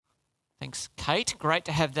Thanks, Kate. Great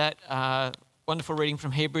to have that wonderful reading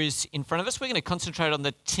from Hebrews in front of us. We're going to concentrate on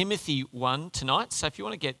the Timothy one tonight. So if you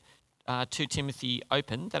want to get 2 Timothy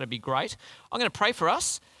open, that'd be great. I'm going to pray for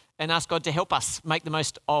us and ask God to help us make the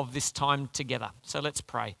most of this time together. So let's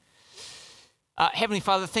pray. Heavenly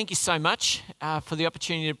Father, thank you so much for the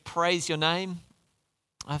opportunity to praise your name.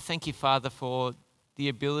 I thank you, Father, for the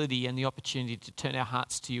ability and the opportunity to turn our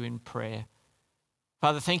hearts to you in prayer.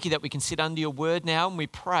 Father, thank you that we can sit under your word now, and we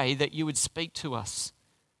pray that you would speak to us.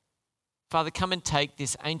 Father, come and take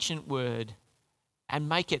this ancient word and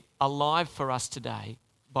make it alive for us today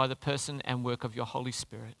by the person and work of your Holy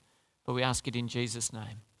Spirit. But we ask it in Jesus'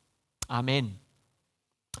 name. Amen.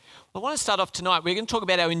 I want to start off tonight. We're going to talk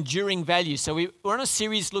about our enduring values. So we're on a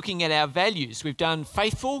series looking at our values. We've done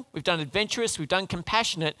faithful, we've done adventurous, we've done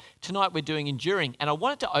compassionate. Tonight we're doing enduring. And I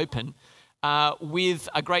wanted to open with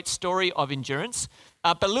a great story of endurance.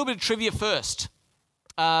 But a little bit of trivia first.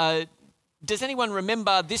 Does anyone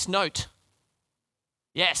remember this note?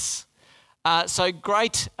 Yes. So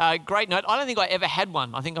great note. I don't think I ever had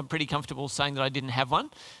one. I think I'm pretty comfortable saying that I didn't have one.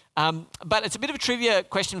 But it's a bit of a trivia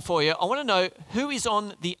question for you. I want to know who is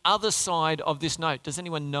on the other side of this note. Does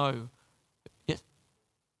anyone know? Yes.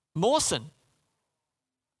 Mawson.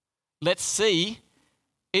 Let's see.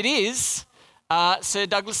 It is Sir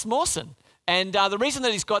Douglas Mawson. And the reason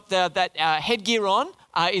that he's got that headgear on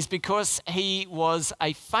is because he was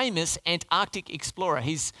a famous Antarctic explorer.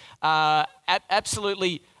 He's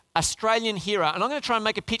absolutely Australian hero. And I'm going to try and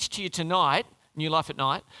make a pitch to you tonight, New Life at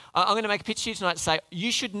Night. I'm going to make a pitch to you tonight to say,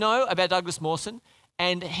 you should know about Douglas Mawson,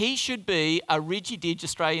 and he should be a Ridgy-Didge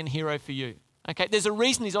Australian hero for you. Okay, there's a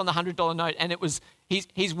reason he's on the $100 note, and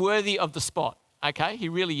he's worthy of the spot. Okay, he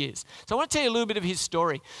really is. So I want to tell you a little bit of his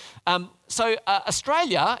story.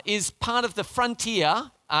 Australia is part of the frontier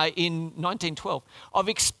in 1912 of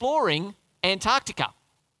exploring Antarctica.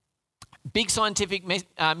 Big scientific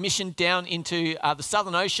mission down into the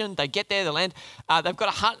Southern Ocean. They get there, they land. They've got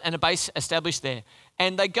a hut and a base established there,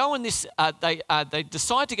 and they go on this. They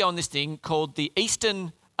decide to go on this thing called the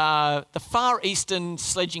Far Eastern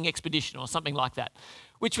Sledging Expedition, or something like that,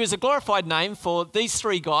 which was a glorified name for these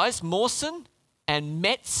three guys: Mawson and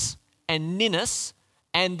Metz and Ninnis,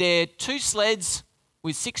 and their 2 sleds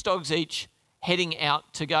with 6 dogs each, heading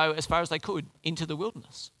out to go as far as they could into the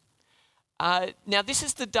wilderness. Now, this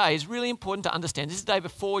is the day, it's really important to understand, this is the day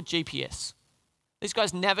before GPS. These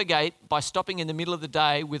guys navigate by stopping in the middle of the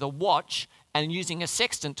day with a watch and using a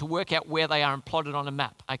sextant to work out where they are and plot it on a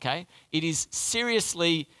map, okay? It is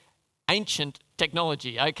seriously ancient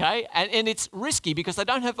technology, okay? And it's risky because they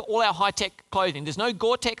don't have all our high-tech clothing. There's no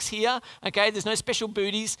Gore-Tex here, okay? There's no special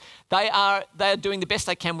booties. They are doing the best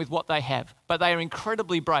they can with what they have, but they are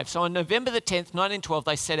incredibly brave. So on November the 10th, 1912,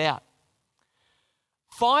 they set out.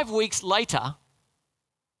 5 weeks later,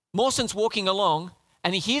 Mawson's walking along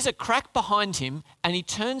and he hears a crack behind him, and he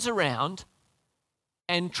turns around,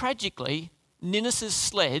 and tragically, Ninnis's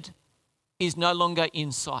sled is no longer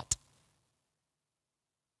in sight.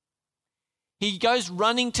 He goes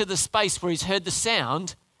running to the space where he's heard the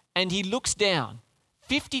sound, and he looks down.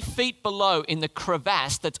 50 feet below, in the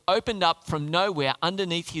crevasse that's opened up from nowhere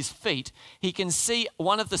underneath his feet, he can see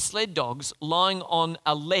one of the sled dogs lying on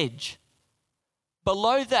a ledge.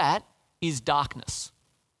 Below that is darkness.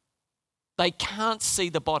 They can't see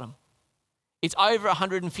the bottom. It's over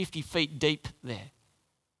 150 feet deep there.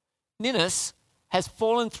 Ninnis has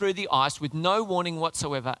fallen through the ice with no warning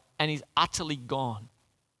whatsoever and is utterly gone.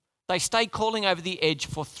 They stay calling over the edge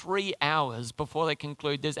for 3 hours before they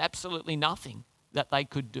conclude there's absolutely nothing that they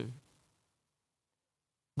could do.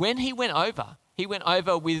 When he went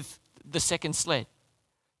over with the second sled.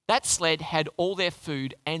 That sled had all their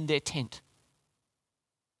food and their tent.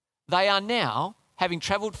 They are now, having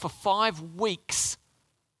travelled for 5 weeks,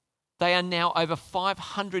 they are now over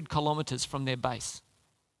 500 kilometres from their base.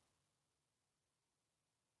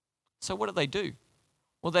 So what do?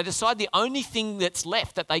 Well, they decide the only thing that's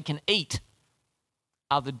left that they can eat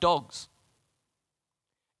are the dogs.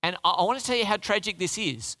 And I want to tell you how tragic this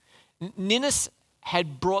is. Ninnis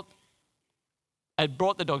had brought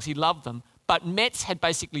the dogs, he loved them, but Metz had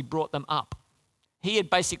basically brought them up. He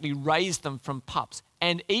had basically raised them from pups.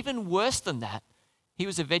 And even worse than that, he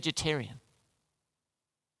was a vegetarian.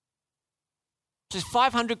 So he's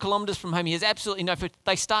 500 kilometres from home, he has absolutely no food.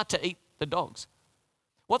 They start to eat the dogs.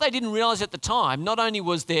 What they didn't realise at the time, not only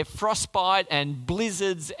was there frostbite and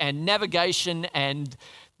blizzards and navigation and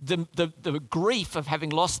the grief of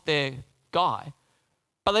having lost their guy,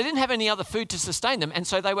 but they didn't have any other food to sustain them, and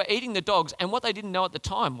so they were eating the dogs. And what they didn't know at the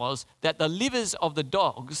time was that the livers of the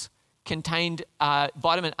dogs contained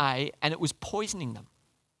vitamin A, and it was poisoning them.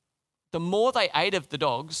 The more they ate of the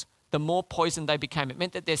dogs, the more poisoned they became. It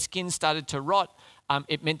meant that their skin started to rot.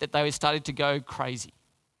 It meant that they started to go crazy.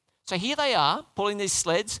 So here they are, pulling these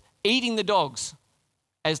sleds, eating the dogs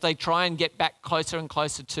as they try and get back closer and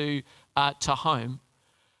closer to home.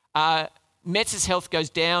 Metz's health goes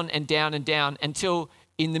down and down and down until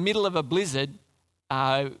in the middle of a blizzard,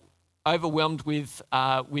 overwhelmed with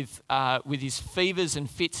his fevers and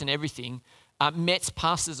fits and everything, Metz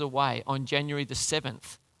passes away on January the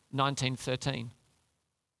 7th, 1913.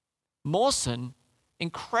 Mawson,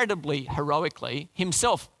 incredibly heroically,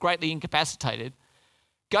 himself greatly incapacitated,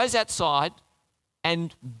 goes outside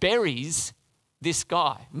and buries this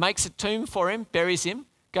guy, makes a tomb for him, buries him,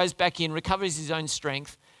 goes back in, recovers his own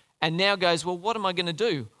strength, and now goes, well, what am I going to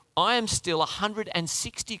do? I am still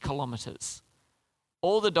 160 kilometres.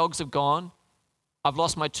 All the dogs have gone. I've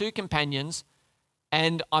lost my 2 companions,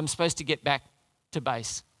 and I'm supposed to get back to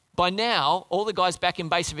base. By now, all the guys back in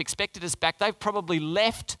base have expected us back. They've probably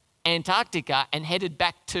left Antarctica and headed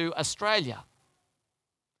back to Australia.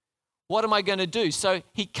 What am I going to do? So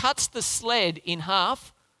he cuts the sled in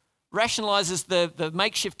half, rationalises the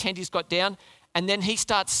makeshift tent he's got down, and then he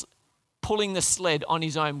starts pulling the sled on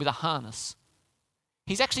his own with a harness.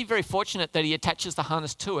 He's actually very fortunate that he attaches the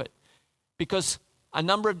harness to it, because a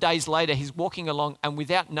number of days later he's walking along and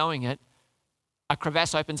without knowing it, a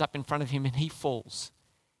crevasse opens up in front of him and he falls.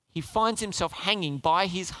 He finds himself hanging by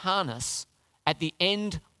his harness at the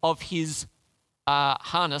end of his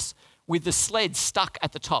harness with the sled stuck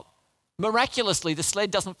at the top. Miraculously, the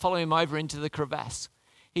sled doesn't follow him over into the crevasse.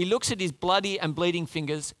 He looks at his bloody and bleeding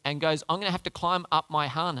fingers and goes, I'm going to have to climb up my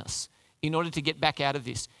harness in order to get back out of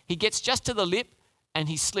this. He gets just to the lip and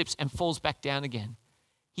he slips and falls back down again.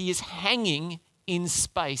 He is hanging in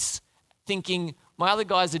space thinking, my other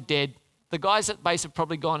guys are dead. The guys at base have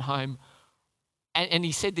probably gone home. And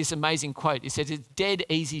he said this amazing quote. He said, it's dead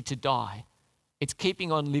easy to die. It's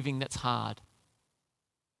keeping on living that's hard.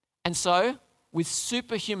 And so, with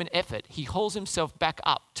superhuman effort, he hauls himself back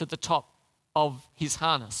up to the top of his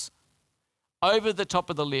harness, over the top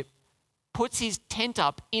of the lip, puts his tent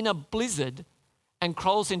up in a blizzard and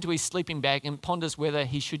crawls into his sleeping bag and ponders whether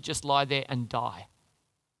he should just lie there and die.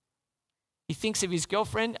 He thinks of his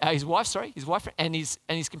wife and his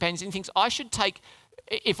companions, and he thinks, I should take,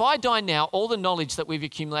 if I die now, all the knowledge that we've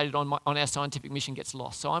accumulated on our scientific mission gets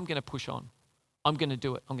lost. So I'm going to push on. I'm going to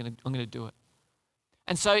do it. I'm going to do it.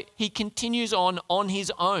 And so he continues on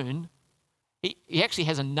his own. He actually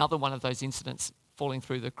has another one of those incidents falling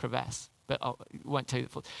through the crevasse, but I won't tell you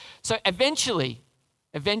the full. So eventually,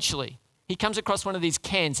 he comes across one of these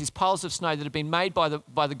cans, these piles of snow that have been made by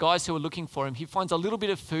the guys who are looking for him. He finds a little bit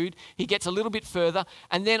of food. He gets a little bit further.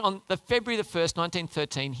 And then on the February the 1st,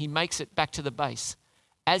 1913, he makes it back to the base.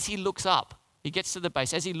 As he looks up, he gets to the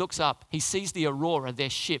base. As he looks up, he sees the Aurora, their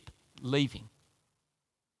ship, leaving.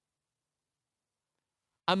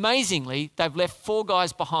 Amazingly, they've left 4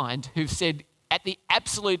 guys behind who've said at the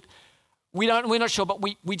absolute, we're not sure, but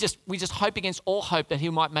we just hope against all hope that he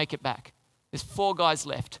might make it back. There's 4 guys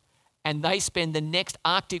left. And they spend the next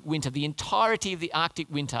Arctic winter, the entirety of the Arctic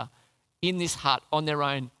winter, in this hut on their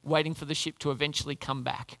own, waiting for the ship to eventually come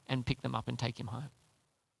back and pick them up and take him home.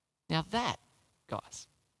 Now that, guys,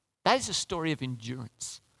 that is a story of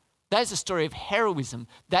endurance. That is a story of heroism.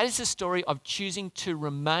 That is a story of choosing to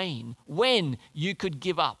remain when you could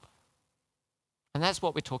give up. And that's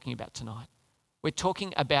what we're talking about tonight. We're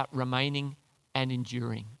talking about remaining and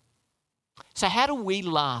enduring. So how do we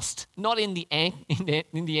last, not in the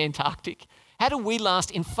Antarctic, how do we last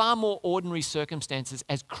in far more ordinary circumstances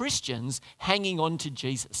as Christians hanging on to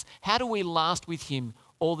Jesus? How do we last with him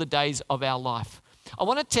all the days of our life? I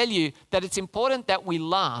want to tell you that it's important that we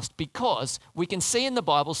last because we can see in the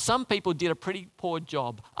Bible some people did a pretty poor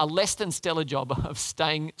job, a less than stellar job of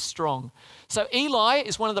staying strong. So Eli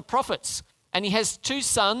is one of the prophets. And he has 2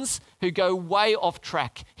 sons who go way off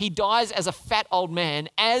track. He dies as a fat old man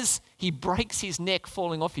as he breaks his neck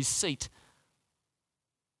falling off his seat.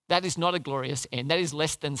 That is not a glorious end. That is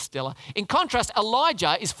less than stellar. In contrast,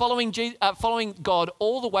 Elijah is following God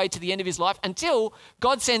all the way to the end of his life until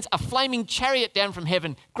God sends a flaming chariot down from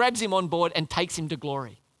heaven, grabs him on board and takes him to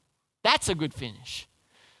glory. That's a good finish.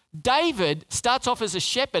 David starts off as a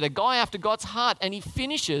shepherd, a guy after God's heart, and he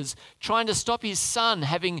finishes trying to stop his son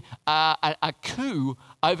having a coup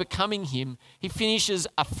overcoming him. He finishes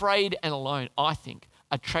afraid and alone, I think.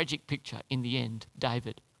 A tragic picture in the end,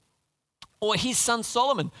 David. Or his son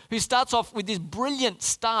Solomon, who starts off with this brilliant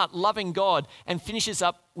start loving God and finishes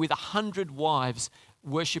up with 100 wives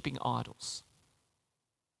worshipping idols.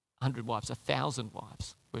 100 wives, 1,000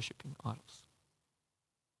 wives worshipping idols.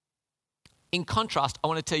 In contrast, I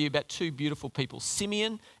want to tell you about 2 beautiful people,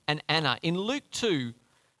 Simeon and Anna. In Luke 2,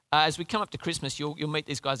 As we come up to Christmas, you'll meet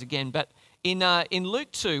these guys again. But in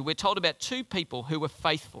Luke 2, we're told about two people who were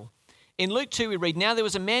faithful. In Luke 2, we read, "Now there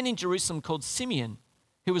was a man in Jerusalem called Simeon,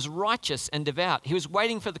 who was righteous and devout. He was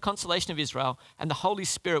waiting for the consolation of Israel, and the Holy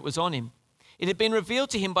Spirit was on him. It had been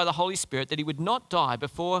revealed to him by the Holy Spirit that he would not die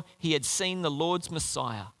before he had seen the Lord's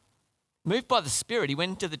Messiah. Moved by the Spirit, he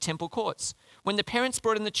went into the temple courts. When the parents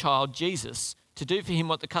brought in the child, Jesus, to do for him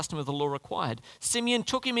what the custom of the law required, Simeon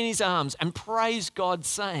took him in his arms and praised God,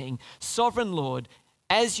 saying, 'Sovereign Lord,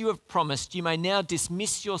 as you have promised, you may now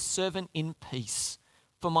dismiss your servant in peace.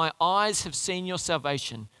 For my eyes have seen your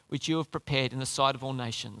salvation, which you have prepared in the sight of all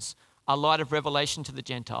nations, a light of revelation to the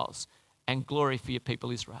Gentiles and glory for your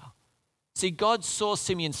people Israel.'" See, God saw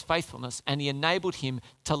Simeon's faithfulness and he enabled him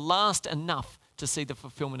to last enough to see the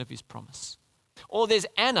fulfillment of his promise. Or there's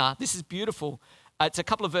Anna. This is beautiful. It's a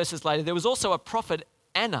couple of verses later. There was also a prophet,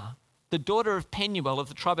 Anna, the daughter of Penuel of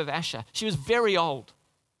the tribe of Asher. She was very old.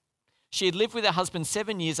 She had lived with her husband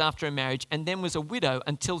 7 years after her marriage and then was a widow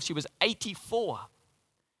until she was 84.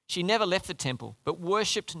 She never left the temple, but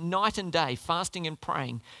worshipped night and day, fasting and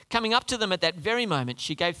praying. Coming up to them at that very moment,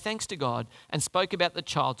 she gave thanks to God and spoke about the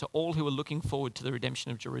child to all who were looking forward to the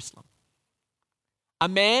redemption of Jerusalem. A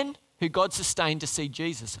man who God sustained to see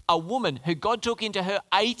Jesus. A woman who God took into her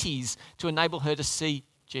 80s to enable her to see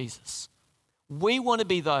Jesus. We want to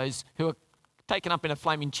be those who are taken up in a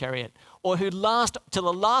flaming chariot or who last till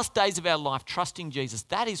the last days of our life trusting Jesus.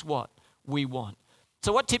 That is what we want.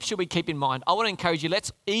 So what tips should we keep in mind? I want to encourage you,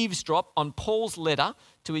 let's eavesdrop on Paul's letter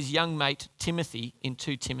to his young mate Timothy in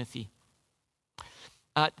 2 Timothy.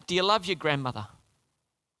 Do you love your grandmother?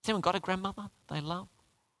 Has anyone got a grandmother they love?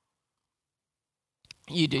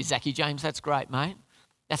 You do, Zachy James. That's great, mate.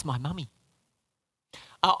 That's my mummy.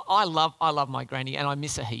 I love my granny and I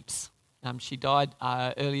miss her heaps. She died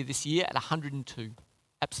earlier this year at 102.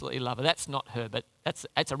 Absolutely love her. That's not her, but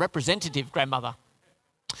that's a representative grandmother.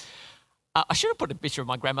 I should have put a picture of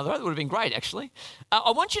my grandmother. That would have been great, actually.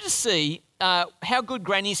 I want you to see how good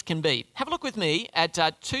grannies can be. Have a look with me at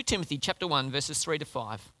 2 Timothy chapter 1, verses 3 to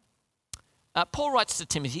 5. Paul writes to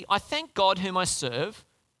Timothy, "I thank God whom I serve,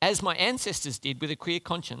 as my ancestors did with a clear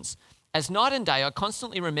conscience. As night and day I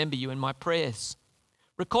constantly remember you in my prayers.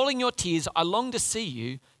 Recalling your tears, I long to see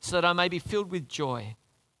you so that I may be filled with joy.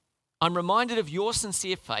 I'm reminded of your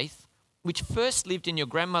sincere faith, which first lived in your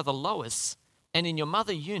grandmother Lois and in your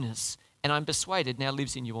mother Eunice, and I'm persuaded now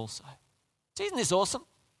lives in you also." So isn't this awesome?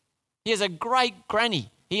 He has a great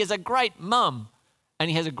granny, he has a great mum, and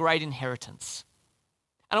he has a great inheritance.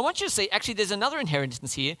 And I want you to see, actually, there's another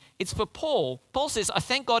inheritance here. It's for Paul. Paul says, "I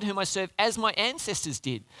thank God whom I serve as my ancestors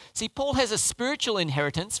did." See, Paul has a spiritual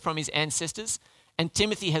inheritance from his ancestors, and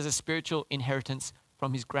Timothy has a spiritual inheritance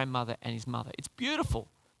from his grandmother and his mother. It's beautiful.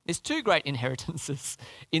 There's two great inheritances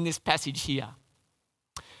in this passage here.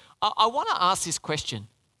 I want to ask this question,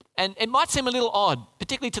 and it might seem a little odd,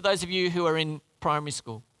 particularly to those of you who are in primary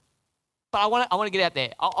school. But I want to get out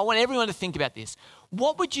there. I want everyone to think about this.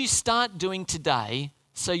 What would you start doing today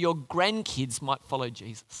so your grandkids might follow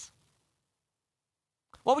Jesus?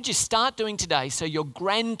 What would you start doing today so your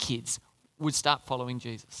grandkids would start following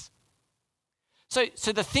Jesus?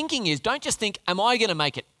 So the thinking is, don't just think, am I going to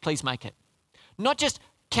make it? Please make it. Not just,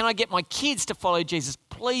 can I get my kids to follow Jesus?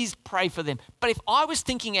 Please pray for them. But if I was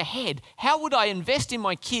thinking ahead, how would I invest in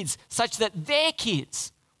my kids such that their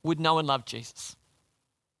kids would know and love Jesus?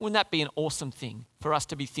 Wouldn't that be an awesome thing for us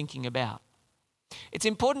to be thinking about? It's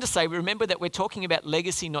important to say, remember that we're talking about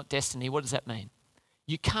legacy, not destiny. What does that mean?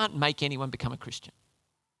 You can't make anyone become a Christian.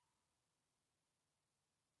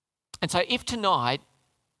 And so if tonight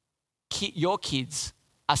your kids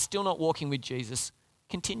are still not walking with Jesus,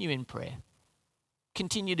 continue in prayer.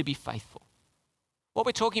 Continue to be faithful. What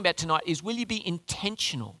we're talking about tonight is, will you be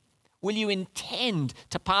intentional? Will you intend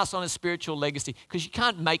to pass on a spiritual legacy? Because you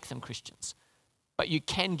can't make them Christians, but you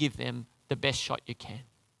can give them the best shot you can.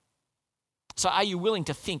 So are you willing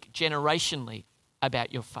to think generationally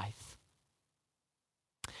about your faith?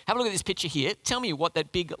 Have a look at this picture here. Tell me what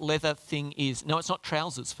that big leather thing is. No, it's not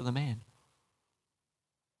trousers for the man.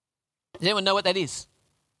 Does anyone know what that is?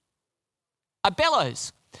 A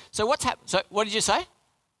bellows. So what's happened? So what did you say?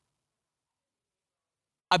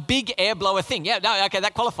 A big air blower thing. Yeah, no, okay,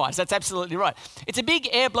 that qualifies. That's absolutely right. It's a big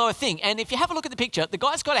air blower thing. And if you have a look at the picture, the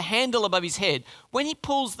guy's got a handle above his head. When he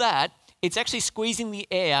pulls that, it's actually squeezing the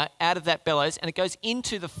air out of that bellows and it goes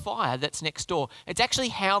into the fire that's next door. It's actually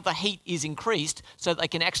how the heat is increased so that they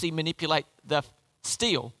can actually manipulate the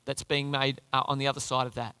steel that's being made on the other side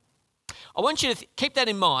of that. I want you to keep that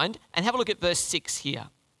in mind and have a look at verse 6 here.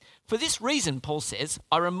 For this reason, Paul says,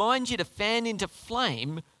 I remind you to fan into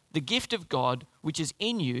flame the gift of God which is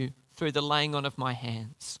in you through the laying on of my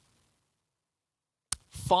hands.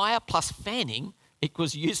 Fire plus fanning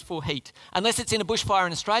equals useful heat. Unless it's in a bushfire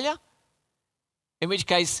in Australia, in which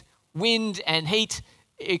case wind and heat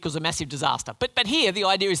equals a massive disaster. But here the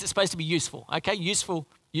idea is it's supposed to be useful, okay? Useful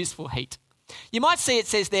heat. You might see it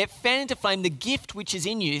says there, fan into flame the gift which is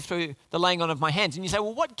in you through the laying on of my hands. And you say,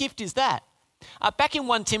 well, what gift is that? Back in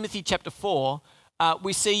 1 Timothy chapter 4,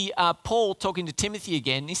 we see Paul talking to Timothy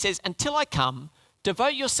again. He says, until I come,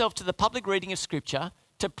 devote yourself to the public reading of Scripture,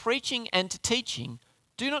 to preaching and to teaching.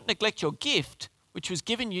 Do not neglect your gift, which was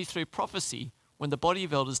given you through prophecy when the body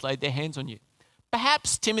of elders laid their hands on you.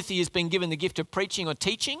 Perhaps Timothy has been given the gift of preaching or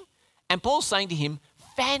teaching, and Paul's saying to him,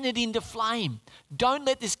 fan it into flame. Don't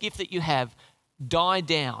let this gift that you have die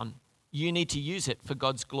down. You need to use it for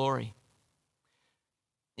God's glory.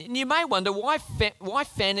 And you may wonder, why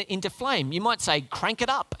fan it into flame? You might say, crank it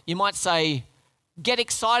up. You might say, get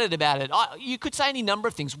excited about it. You could say any number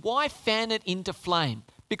of things. Why fan it into flame?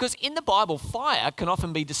 Because in the Bible, fire can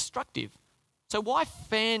often be destructive. So why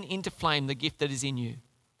fan into flame the gift that is in you?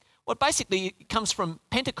 Well, basically, it comes from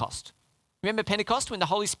Pentecost. Remember Pentecost when the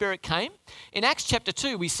Holy Spirit came? In Acts chapter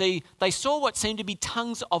 2, we see they saw what seemed to be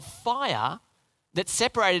tongues of fire that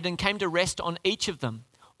separated and came to rest on each of them.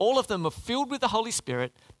 All of them were filled with the Holy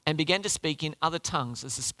Spirit and began to speak in other tongues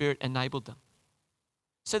as the Spirit enabled them.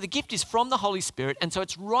 So the gift is from the Holy Spirit, and so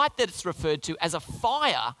it's right that it's referred to as a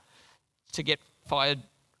fire to get fired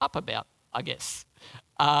up about, I guess,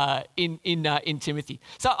 in Timothy.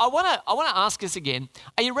 So I want to ask us again,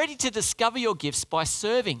 are you ready to discover your gifts by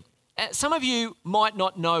serving? Some of you might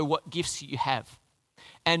not know what gifts you have.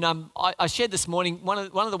 And I shared this morning, one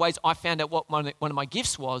of the ways I found out what one of my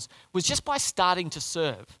gifts was just by starting to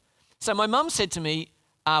serve. So my mum said to me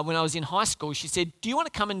when I was in high school, she said, do you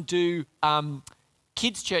want to come and do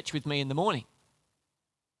kids' church with me in the morning?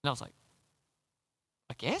 And I was like,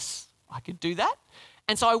 I guess I could do that.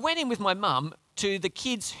 And so I went in with my mum to the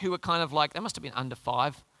kids who were kind of like, they must have been under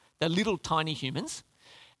 5. They're little tiny humans.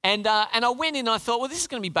 And I went in and I thought, well, this is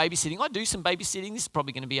going to be babysitting. I do some babysitting. This is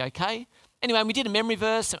probably going to be okay. Anyway, and we did a memory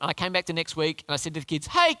verse. And I came back the next week and I said to the kids,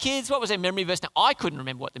 hey, kids, what was our memory verse? Now, I couldn't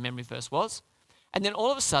remember what the memory verse was. And then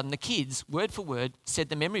all of a sudden, the kids, word for word, said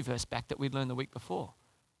the memory verse back that we'd learned the week before.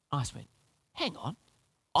 I just went, hang on,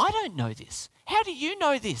 I don't know this. How do you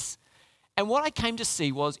know this? And what I came to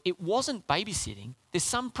see was it wasn't babysitting. There's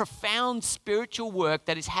some profound spiritual work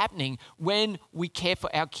that is happening when we care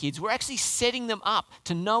for our kids. We're actually setting them up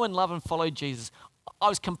to know and love and follow Jesus. I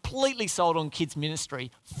was completely sold on kids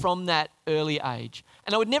ministry from that early age.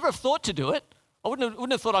 And I would never have thought to do it. I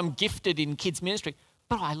wouldn't have thought I'm gifted in kids ministry.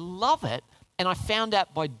 But I love it, and I found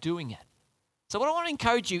out by doing it. So what I want to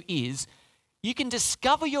encourage you is you can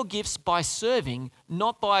discover your gifts by serving,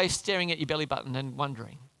 not by staring at your belly button and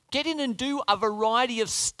wondering. Get in and do a variety of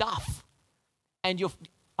stuff. And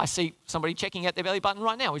I see somebody checking out their belly button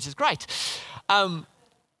right now, which is great.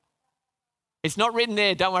 It's not written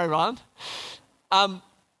there, don't worry, Ryan.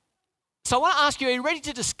 So I want to ask you, are you ready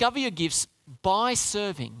to discover your gifts by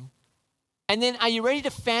serving? And then are you ready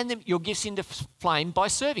to fan your gifts into flame by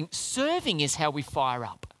serving? Serving is how we fire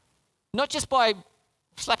up. Not just by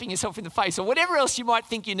slapping yourself in the face or whatever else you might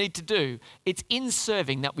think you need to do. It's in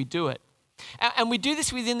serving that we do it. And we do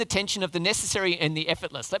this within the tension of the necessary and the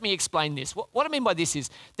effortless. Let me explain this. What I mean by this is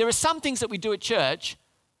there are some things that we do at church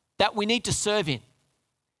that we need to serve in.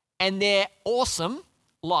 And they're awesome,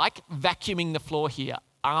 like vacuuming the floor here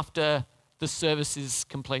after the service is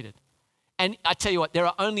completed. And I tell you what, there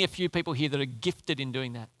are only a few people here that are gifted in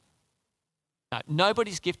doing that. No,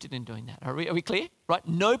 nobody's gifted in doing that. Are we clear? Right?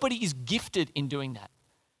 Nobody is gifted in doing that.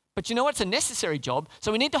 But you know what? It's a necessary job.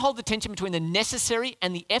 So we need to hold the tension between the necessary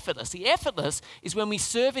and the effortless. The effortless is when we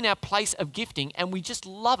serve in our place of gifting and we just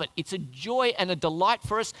love it. It's a joy and a delight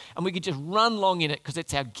for us, and we can just run long in it because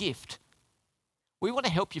it's our gift. We want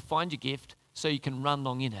to help you find your gift so you can run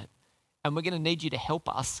long in it. And we're going to need you to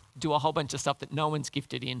help us do a whole bunch of stuff that no one's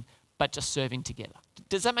gifted in, but just serving together.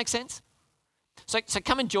 Does that make sense? So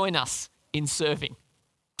come and join us in serving.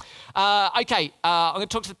 I'm going to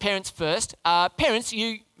talk to the parents first. Parents,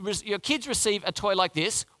 your kids receive a toy like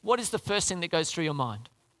this. What is the first thing that goes through your mind?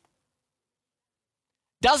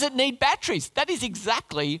 Does it need batteries? That is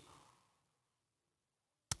exactly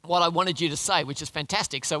what I wanted you to say, which is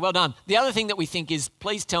fantastic. So well done. The other thing that we think is,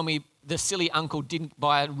 please tell me the silly uncle didn't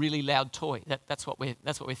buy a really loud toy. That's what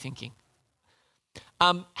we're thinking.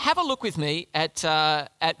 Have a look with me at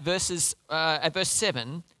verse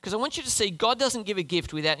 7, because I want you to see God doesn't give a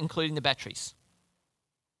gift without including the batteries.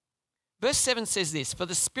 Verse 7 says this, "For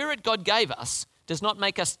the Spirit God gave us does not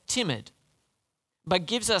make us timid, but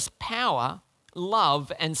gives us power,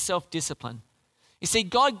 love, and self-discipline." You see,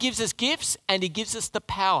 God gives us gifts and he gives us the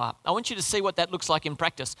power. I want you to see what that looks like in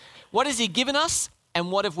practice. What has he given us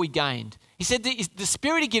and what have we gained? He said the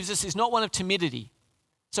spirit he gives us is not one of timidity.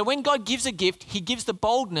 So when God gives a gift, he gives the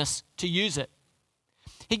boldness to use it.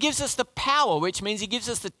 He gives us the power, which means he gives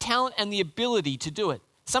us the talent and the ability to do it.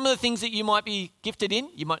 Some of the things that you might be gifted in,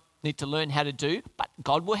 you might need to learn how to do, but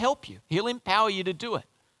God will help you. He'll empower you to do it.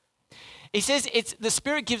 He says the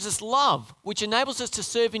Spirit gives us love, which enables us to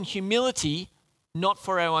serve in humility, not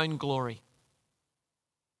for our own glory.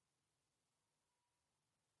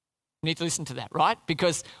 You need to listen to that, right?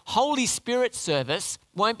 Because Holy Spirit service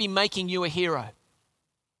won't be making you a hero.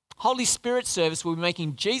 Holy Spirit service will be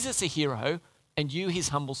making Jesus a hero and you his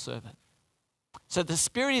humble servant. So the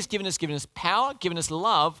Spirit has given us power, given us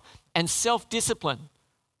love and self-discipline,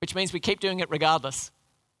 which means we keep doing it regardless.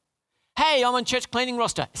 Hey, I'm on church cleaning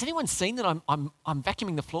roster. Has anyone seen that I'm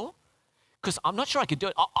vacuuming the floor? Because I'm not sure I could do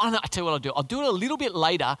it. I tell you what I'll do. I'll do it a little bit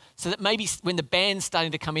later so that maybe when the band's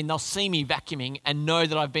starting to come in, they'll see me vacuuming and know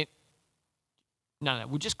that I've been... No,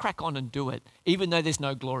 we'll just crack on and do it, even though there's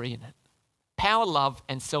no glory in it. Power, love,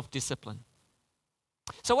 and self-discipline.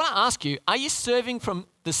 So I want to ask you, are you serving from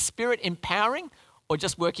the Spirit empowering or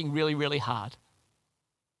just working really, really hard?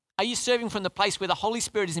 Are you serving from the place where the Holy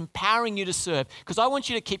Spirit is empowering you to serve? Because I want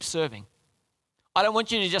you to keep serving. I don't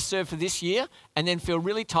want you to just serve for this year and then feel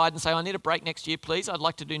really tired and say, I need a break next year, please. I'd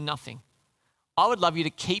like to do nothing. I would love you to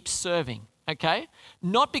keep serving, okay?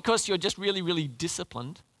 Not because you're just really, really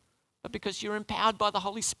disciplined, but because you're empowered by the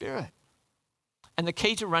Holy Spirit. And the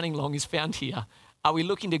key to running long is found here. Are we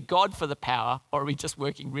looking to God for the power or are we just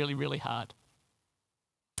working really, really hard?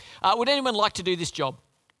 Would anyone like to do this job?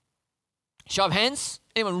 Show of hands.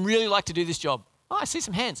 Anyone really like to do this job? Oh, I see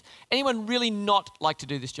some hands. Anyone really not like to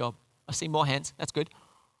do this job? I see more hands. That's good.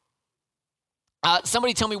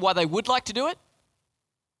 Somebody tell me why they would like to do it.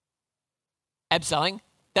 Abseiling.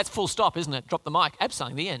 That's full stop, isn't it? Drop the mic.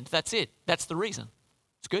 Abseiling, the end. That's it. That's the reason.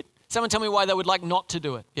 It's good. Someone tell me why they would like not to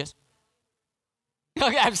do it. Yes?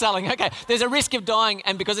 Okay, abseiling. Okay. There's a risk of dying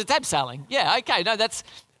and because it's abseiling. Yeah, okay. No, that's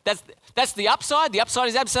the upside. The upside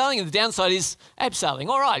is abseiling and the downside is abseiling.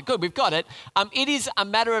 All right, good. We've got it. It is a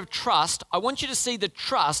matter of trust. I want you to see the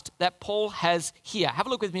trust that Paul has here. Have a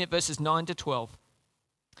look with me at verses 9 to 12.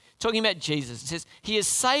 Talking about Jesus. It says, he has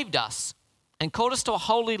saved us and called us to a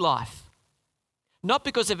holy life, not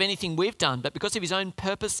because of anything we've done, but because of his own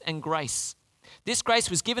purpose and grace. This grace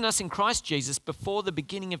was given us in Christ Jesus before the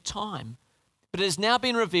beginning of time, but it has now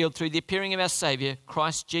been revealed through the appearing of our Saviour,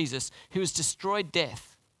 Christ Jesus, who has destroyed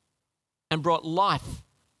death and brought life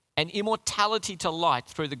and immortality to light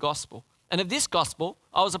through the gospel. And of this gospel,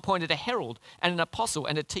 I was appointed a herald and an apostle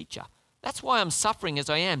and a teacher. That's why I'm suffering as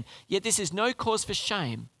I am. Yet this is no cause for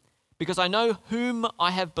shame, because I know whom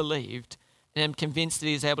I have believed and am convinced that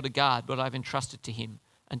he is able to guard what I've entrusted to him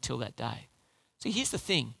until that day. So here's the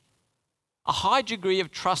thing. A high degree of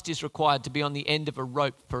trust is required to be on the end of a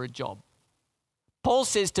rope for a job. Paul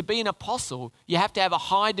says to be an apostle, you have to have a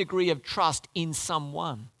high degree of trust in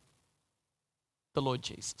someone, the Lord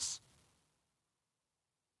Jesus.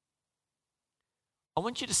 I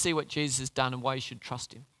want you to see what Jesus has done and why you should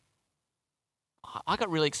trust him. I got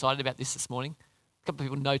really excited about this morning. A couple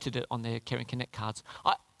of people noted it on their Care and Connect cards.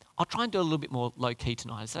 I'll try and do a little bit more low-key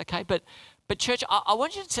tonight. Is that okay? But church, I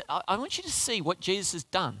want you to see what Jesus has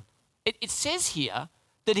done. It says here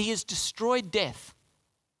that he has destroyed death.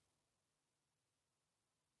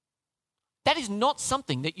 That is not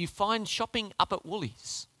something that you find shopping up at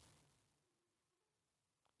Woolies.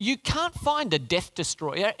 You can't find a death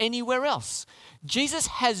destroyer anywhere else. Jesus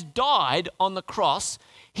has died on the cross.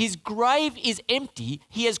 His grave is empty.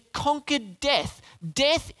 He has conquered death.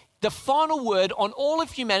 Death, the final word on all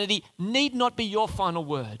of humanity, need not be your final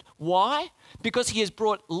word. Why? Because he has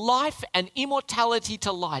brought life and immortality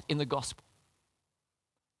to light in the gospel.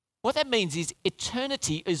 What that means is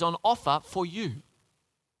eternity is on offer for you.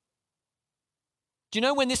 Do you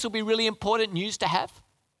know when this will be really important news to have?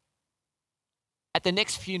 At the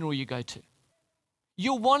next funeral you go to.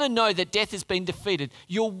 You'll want to know that death has been defeated.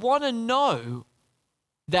 You'll want to know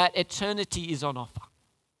that eternity is on offer.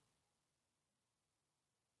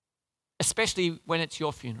 Especially when it's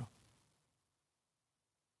your funeral.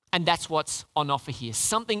 And that's what's on offer here.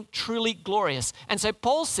 Something truly glorious. And so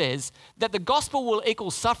Paul says that the gospel will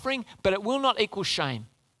equal suffering, but it will not equal shame.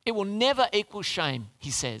 It will never equal shame,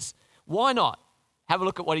 he says. Why not? Have a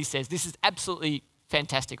look at what he says. This is absolutely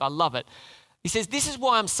fantastic. I love it. He says, this is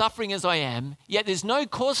why I'm suffering as I am, yet there's no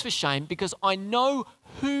cause for shame because I know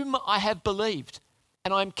whom I have believed.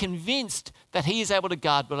 And I'm convinced that he is able to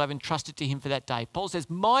guard what I've entrusted to him for that day. Paul says,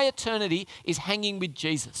 my eternity is hanging with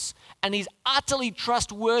Jesus and he's utterly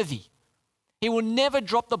trustworthy. He will never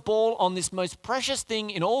drop the ball on this most precious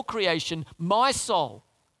thing in all creation, my soul.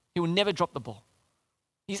 He will never drop the ball.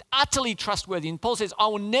 He's utterly trustworthy. And Paul says, I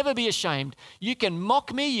will never be ashamed. You can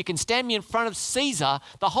mock me. You can stand me in front of Caesar.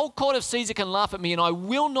 The whole court of Caesar can laugh at me, and I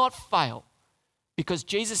will not fail because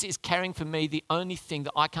Jesus is carrying for me the only thing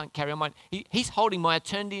that I can't carry on my own. He's holding my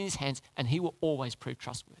eternity in his hands, and he will always prove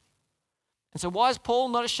trustworthy. And so why is Paul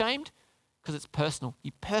not ashamed? Because it's personal.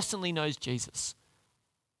 He personally knows Jesus.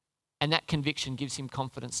 And that conviction gives him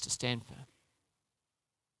confidence to stand firm.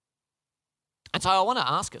 And so I want to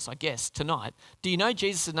ask us, I guess, tonight, do you know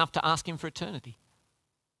Jesus enough to ask him for eternity?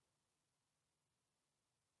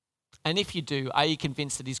 And if you do, are you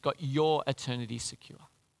convinced that he's got your eternity secure?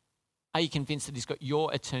 Are you convinced that he's got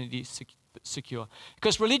your eternity secure?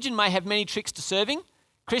 Because religion may have many tricks to serving.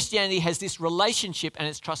 Christianity has this relationship and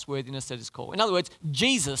its trustworthiness that is called. In other words,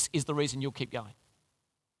 Jesus is the reason you'll keep going.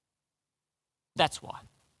 That's why.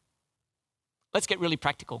 Let's get really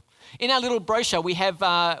practical. In our little brochure, we have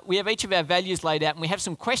each of our values laid out, and we have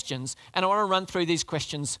some questions, and I want to run through these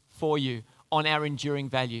questions for you on our enduring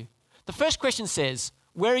value. The first question says,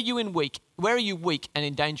 where are you weak and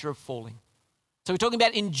in danger of falling? So we're talking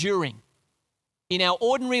about enduring. In our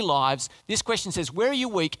ordinary lives, this question says, where are you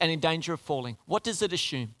weak and in danger of falling? What does it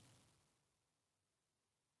assume?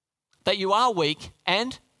 That you are weak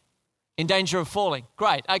and in danger of falling.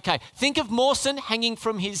 Great, okay. Think of Mawson hanging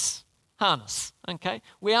from his harness, okay?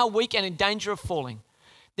 We are weak and in danger of falling.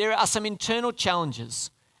 There are some internal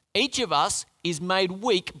challenges. Each of us is made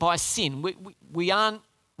weak by sin.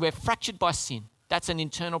 We're fractured by sin. That's an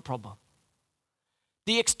internal problem.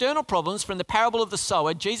 The external problems from the parable of the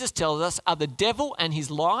sower, Jesus tells us, are the devil and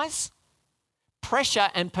his lies. Pressure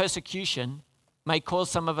and persecution may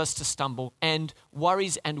cause some of us to stumble, and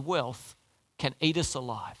worries and wealth can eat us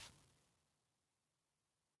alive.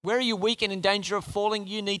 Where are you weak and in danger of falling?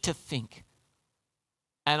 You need to think.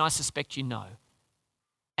 And I suspect you know.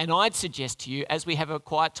 And I'd suggest to you, as we have a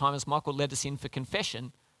quiet time, as Michael led us in for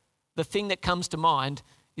confession, the thing that comes to mind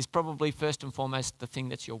is probably first and foremost the thing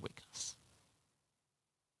that's your weakness.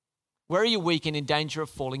 Where are you weak and in danger of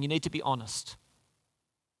falling? You need to be honest.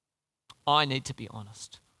 I need to be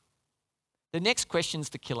honest. The next question's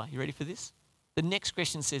the killer. You ready for this? The next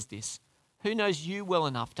question says this. Who knows you well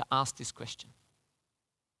enough to ask this question?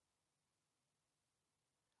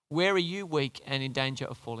 Where are you weak and in danger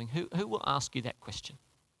of falling? Who will ask you that question?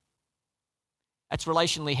 That's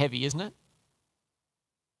relationally heavy, isn't it?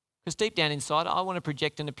 Because deep down inside, I want to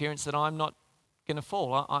project an appearance that I'm not going to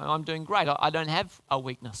fall. I'm doing great. I don't have a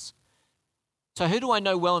weakness. So who do I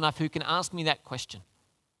know well enough who can ask me that question?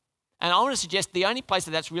 And I want to suggest the only place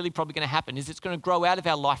that that's really probably going to happen is it's going to grow out of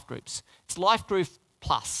our life groups. It's Life Group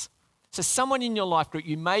Plus. So someone in your life group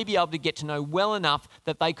you may be able to get to know well enough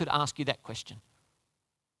that they could ask you that question.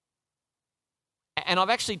 And I've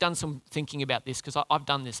actually done some thinking about this because I've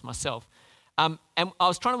done this myself. And I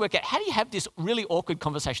was trying to work out, how do you have this really awkward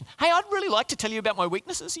conversation? Hey, I'd really like to tell you about my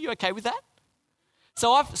weaknesses. Are you okay with that?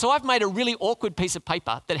 So I've made a really awkward piece of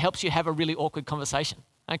paper that helps you have a really awkward conversation,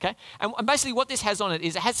 okay? And basically what this has on it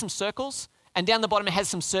is it has some circles, and down the bottom it has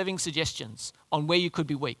some serving suggestions on where you could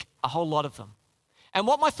be weak, a whole lot of them. And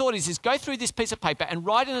what my thought is go through this piece of paper and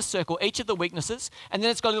write in a circle each of the weaknesses, and then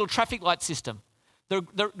it's got a little traffic light system.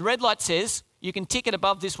 The red light says, you can tick it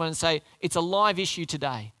above this one and say, it's a live issue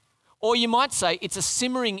today. Or you might say, it's a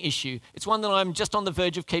simmering issue. It's one that I'm just on the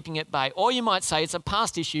verge of keeping at bay. Or you might say, it's a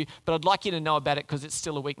past issue, but I'd like you to know about it because it's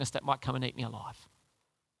still a weakness that might come and eat me alive.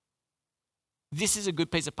 This is a good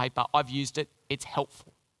piece of paper. I've used it. It's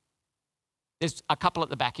helpful. There's a couple at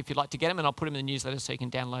the back if you'd like to get them, and I'll put them in the newsletter so you can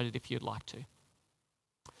download it if you'd like to.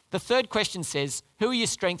 The third question says, who are you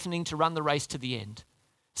strengthening to run the race to the end?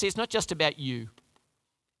 See, it's not just about you.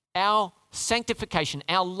 Our sanctification,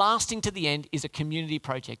 our lasting to the end is a community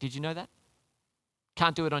project. Did you know that?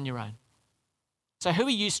 Can't do it on your own. So who are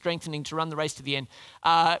you strengthening to run the race to the end?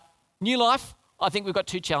 New Life, I think we've got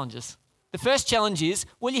two challenges. The first challenge is,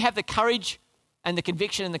 will you have the courage and the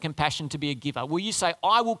conviction and the compassion to be a giver? Will you say,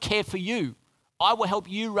 I will care for you. I will help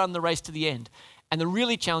you run the race to the end. And the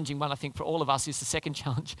really challenging one, I think, for all of us is the second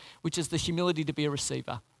challenge, which is the humility to be a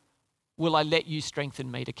receiver. Will I let you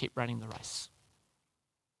strengthen me to keep running the race?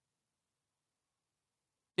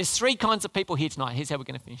 There's three kinds of people here tonight. Here's how we're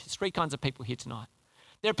going to finish. There's three kinds of people here tonight.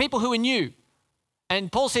 There are people who are new.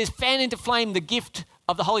 And Paul says, fan into flame the gift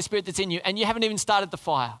of the Holy Spirit that's in you, and you haven't even started the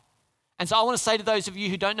fire. And so I want to say to those of you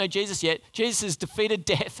who don't know Jesus yet, Jesus has defeated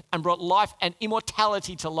death and brought life and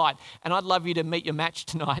immortality to light. And I'd love you to meet your match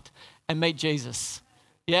tonight and meet Jesus.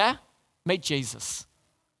 Yeah? Meet Jesus.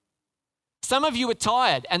 Some of you are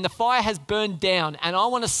tired and the fire has burned down. And I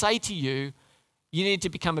want to say to you, You need to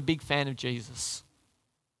become a big fan of Jesus.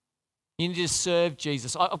 You need to serve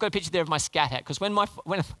Jesus. I've got a picture there of my scat hat, because when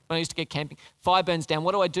I used to get camping, fire burns down.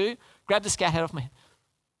 What do? Grab the scat hat off my head.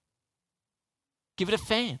 Give it a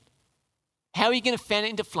fan. How are you going to fan it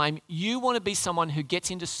into flame? You want to be someone who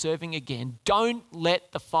gets into serving again. Don't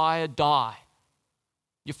let the fire die.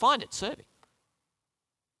 You find it serving.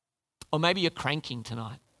 Or maybe you're cranking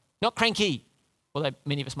tonight. Not cranky, although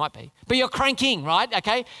many of us might be. But you're cranking, right?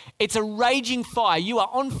 Okay? It's a raging fire. You are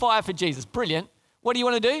on fire for Jesus. Brilliant. What do you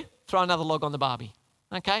want to do? Throw another log on the barbie.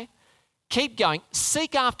 Okay? Keep going.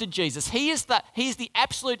 Seek after Jesus. He is the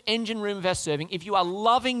absolute engine room of our serving. If you are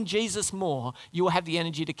loving Jesus more, you will have the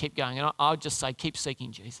energy to keep going. And I would just say, keep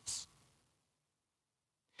seeking Jesus.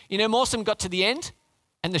 You know, Mawson got to the end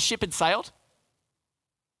and the ship had sailed.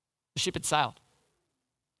 The ship had sailed.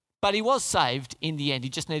 But he was saved in the end. He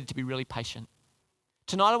just needed to be really patient.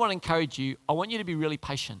 Tonight I want to encourage you. I want you to be really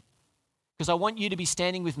patient, because I want you to be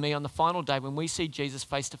standing with me on the final day when we see Jesus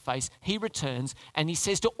face to face. He returns and he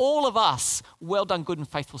says to all of us, well done, good and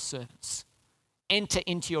faithful servants. Enter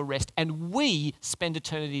into your rest, and we spend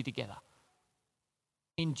eternity together.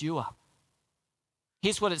 Endure.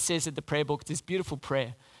 Here's what it says in the prayer book. It's this beautiful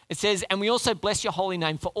prayer. It says, and we also bless your holy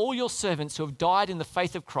name for all your servants who have died in the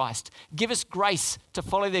faith of Christ. Give us grace to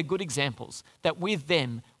follow their good examples, that with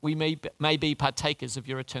them we may be partakers of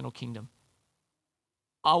your eternal kingdom.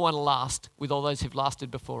 I want to last with all those who've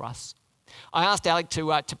lasted before us. I asked Alec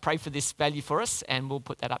to pray for this value for us, and we'll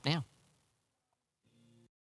put that up now.